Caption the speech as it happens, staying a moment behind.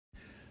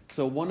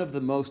So one of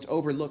the most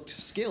overlooked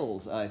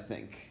skills, I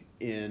think,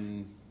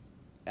 in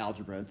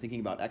algebra and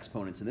thinking about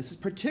exponents, and this is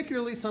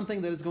particularly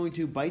something that is going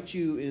to bite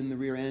you in the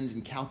rear end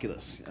in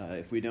calculus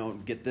if we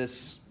don't get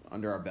this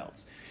under our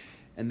belts.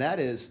 And that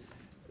is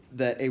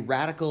that a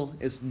radical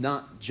is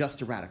not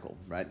just a radical,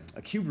 right?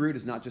 A cube root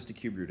is not just a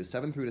cube root. A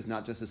seventh root is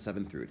not just a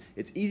seventh root.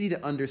 It's easy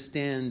to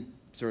understand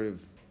sort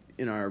of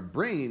in our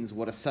brains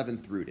what a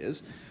seventh root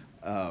is,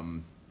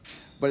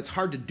 but it's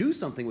hard to do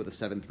something with a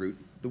seventh root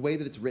the way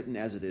that it's written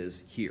as it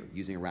is here,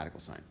 using a radical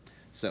sign.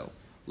 So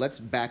let's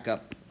back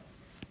up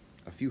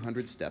a few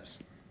hundred steps.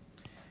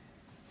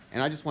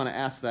 And I just want to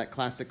ask that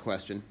classic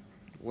question.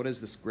 What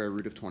is the square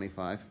root of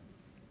 25?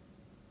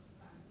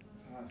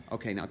 5.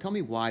 Okay, now tell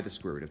me why the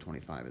square root of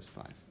 25 is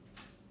 5.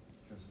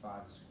 Because 5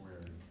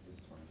 squared is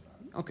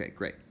 25. Okay,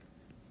 great.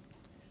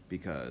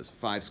 Because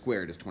 5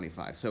 squared is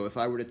 25. So if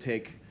I were to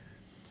take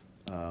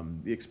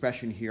the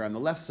expression here on the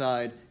left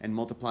side and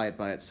multiply it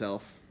by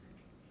itself,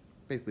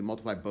 basically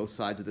multiply both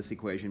sides of this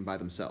equation by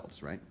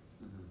themselves, right?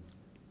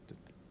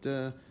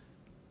 Mm-hmm.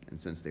 And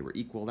since they were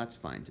equal, that's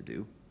fine to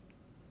do,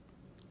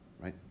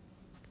 right?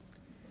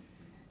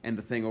 And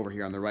the thing over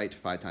here on the right,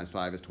 5 times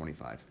 5 is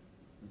 25,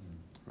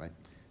 mm-hmm. right?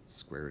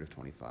 Square root of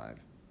 25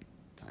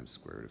 times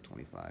square root of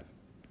 25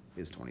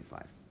 is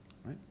 25,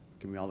 right?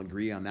 Can we all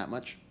agree on that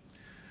much?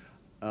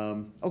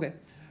 Okay,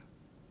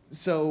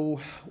 so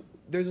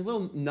there's a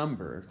little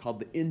number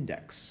called the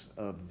index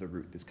of the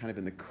root that's kind of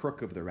in the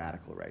crook of the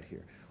radical right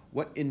here.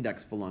 What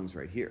index belongs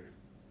right here?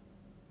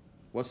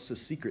 What's the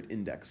secret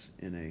index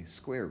in a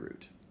square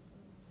root?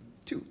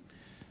 2.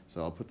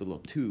 So I'll put the little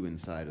 2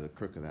 inside of the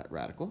crook of that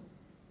radical,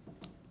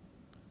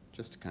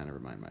 just to kind of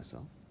remind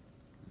myself.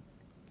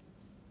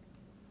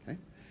 Okay?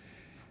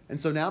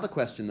 And so now the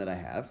question that I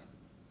have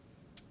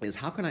is,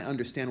 how can I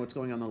understand what's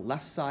going on the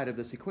left side of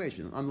this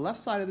equation? On the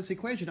left side of this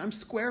equation, I'm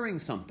squaring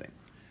something,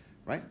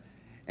 right?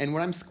 And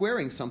when I'm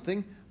squaring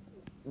something,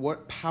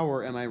 what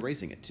power am I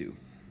raising it to?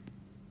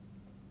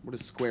 What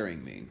does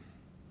squaring mean?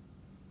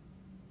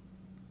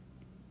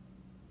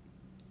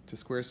 To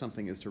square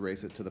something is to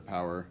raise it to the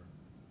power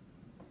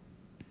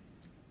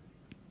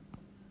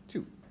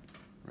 2,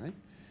 right?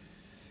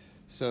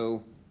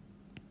 So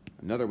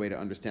another way to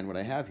understand what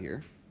I have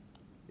here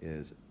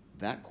is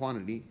that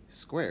quantity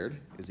squared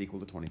is equal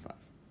to 25.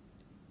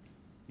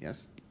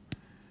 Yes?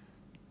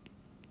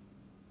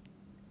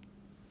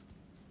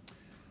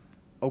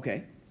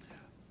 Okay.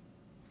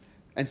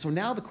 And so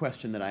now the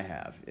question that I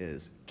have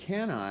is,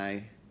 can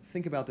I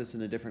think about this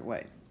in a different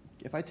way?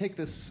 If I take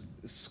this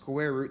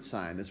square root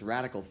sign, this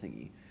radical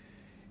thingy,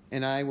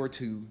 and I were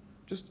to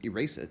just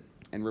erase it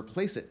and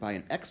replace it by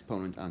an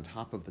exponent on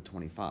top of the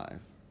 25,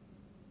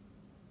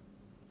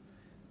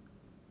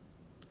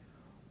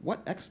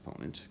 what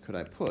exponent could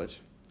I put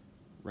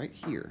right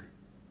here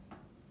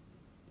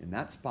in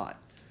that spot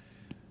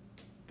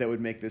that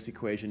would make this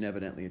equation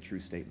evidently a true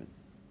statement?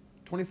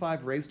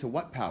 25 raised to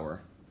what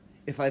power,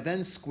 if I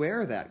then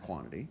square that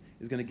quantity,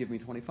 is going to give me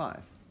 25?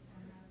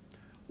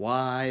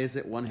 Why is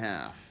it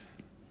 1/2?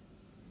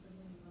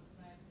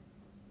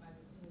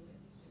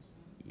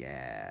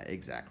 Yeah,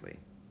 exactly.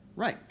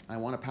 Right. I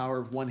want a power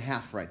of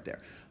 1/2 right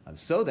there.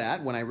 So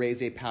that when I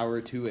raise a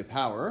power to a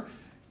power,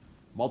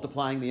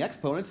 multiplying the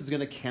exponents is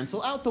going to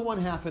cancel out the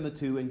 1/2 and the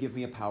 2 and give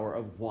me a power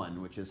of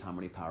 1, which is how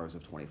many powers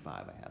of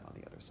 25 I have on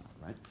the other side,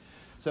 right?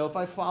 So if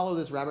I follow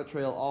this rabbit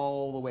trail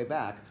all the way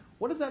back,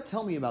 what does that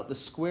tell me about the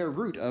square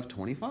root of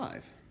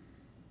 25?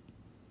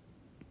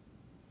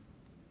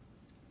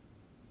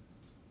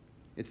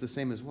 It's the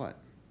same as what?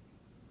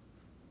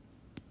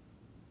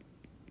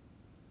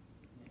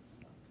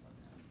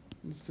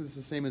 It's the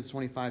same as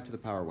 25 to the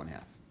power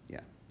 1/2.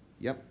 Yeah.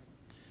 Yep.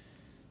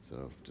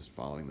 So just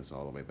following this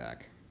all the way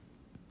back.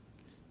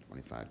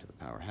 25 to the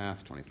power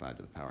 1/2, 25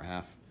 to the power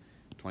 1/2,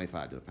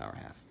 25 to the power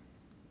 1/2.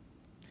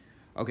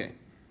 Okay.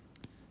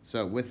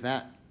 So with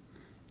that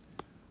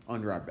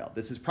under our belt,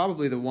 this is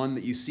probably the one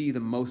that you see the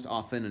most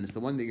often, and it's the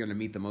one that you're going to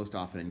meet the most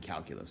often in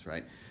calculus,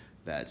 right?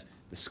 That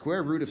the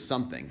square root of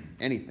something,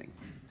 anything,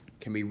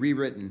 can be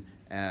rewritten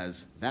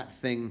as that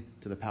thing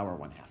to the power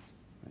 1/2.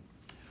 Right?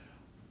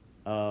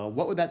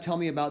 What would that tell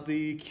me about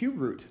the cube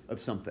root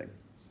of something?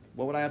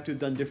 What would I have to have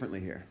done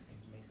differently here?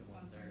 Makes it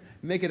 1/3.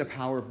 Make it a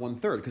power of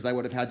 1/3, because I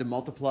would have had to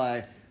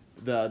multiply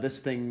this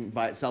thing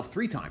by itself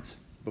 3 times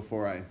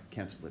before I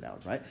canceled it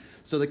out, right?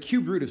 So the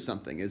cube root of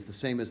something is the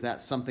same as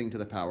that something to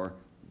the power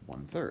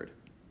 1/3.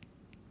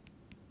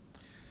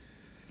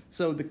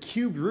 So the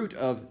cube root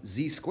of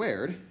z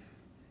squared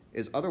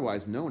is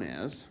otherwise known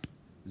as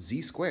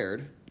z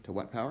squared to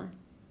what power?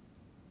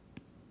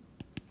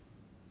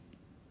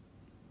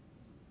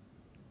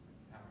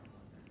 Power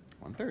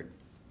 1/3.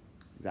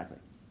 Exactly.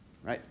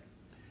 Right.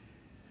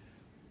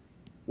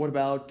 What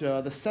about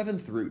the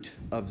 7th root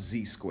of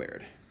z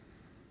squared?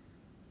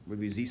 Would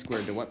be z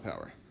squared to what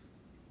power?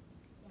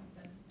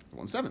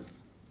 1/7. 1/7.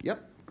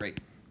 Yep. Great.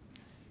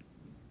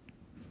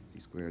 Z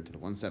squared to the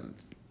 1/7.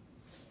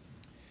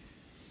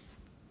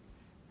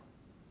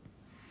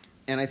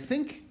 And I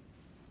think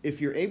if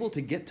you're able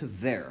to get to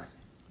there,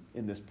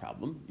 in this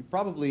problem, you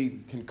probably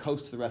can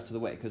coast the rest of the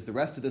way, because the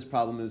rest of this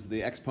problem is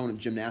the exponent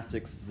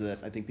gymnastics that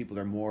I think people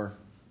are more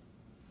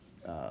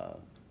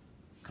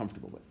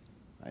comfortable with,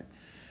 right?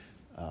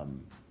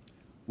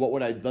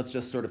 Let's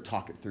just sort of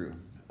talk it through.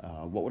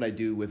 What would I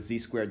do with z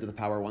squared to the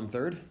power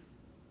 1/3?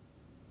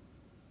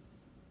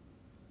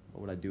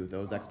 What would I do with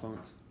those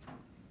exponents?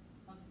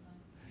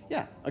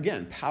 Yeah,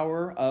 again,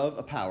 power of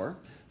a power.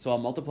 So I'll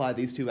multiply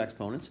these two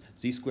exponents,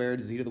 z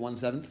squared, z to the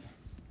 1/7. Z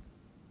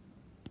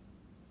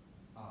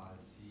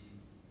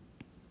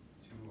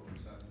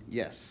 2/7.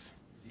 Yes.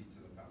 Z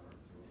to the power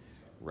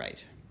 2/7.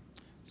 Right.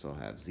 So I'll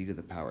have z to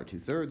the power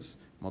 2/3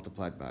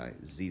 multiplied by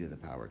z to the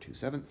power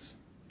 2/7.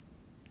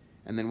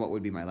 And then what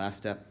would be my last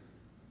step?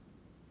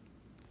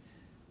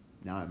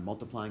 Now I'm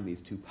multiplying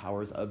these two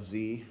powers of z.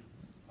 You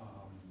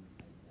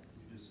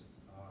just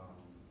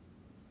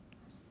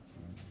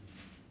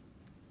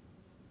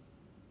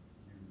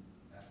you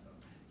add them.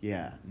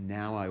 Yeah,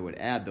 now I would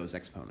add those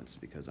exponents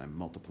because I'm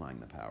multiplying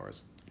the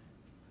powers.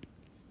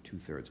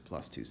 2/3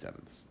 plus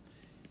 2/7.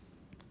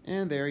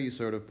 And there you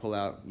sort of pull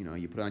out,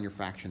 you put on your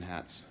fraction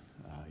hats,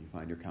 you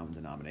find your common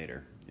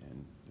denominator,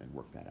 and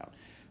work that out.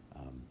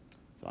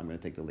 So I'm going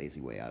to take the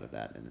lazy way out of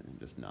that and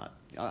just not.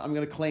 I'm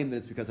going to claim that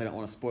it's because I don't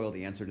want to spoil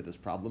the answer to this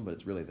problem, but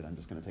it's really that I'm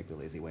just going to take the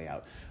lazy way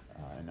out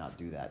and not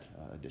do that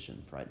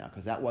addition right now,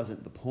 because that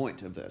wasn't the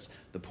point of this.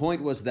 The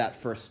point was that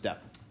first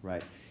step,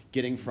 right?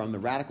 Getting from the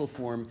radical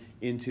form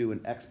into an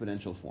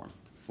exponential form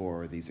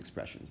for these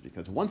expressions,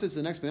 because once it's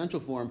an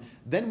exponential form,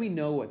 then we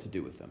know what to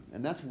do with them.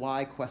 And that's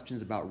why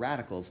questions about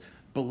radicals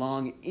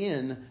belong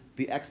in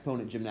the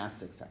exponent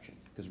gymnastics section,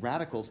 because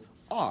radicals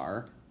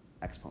are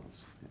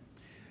exponents.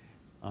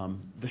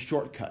 The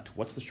shortcut.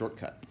 What's the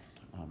shortcut?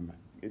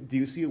 Do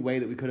you see a way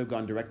that we could have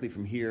gone directly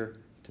from here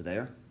to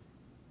there?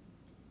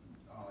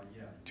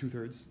 Yeah.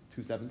 2/3,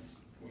 2/7?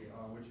 Wait,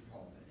 what do you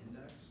call it? The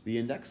index? The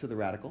index of the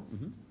radical.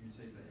 Mm-hmm. You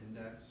take the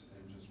index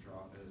and just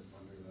drop it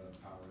under the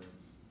power of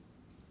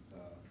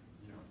the,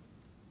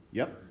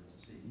 Yep. variable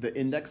c. The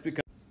index becomes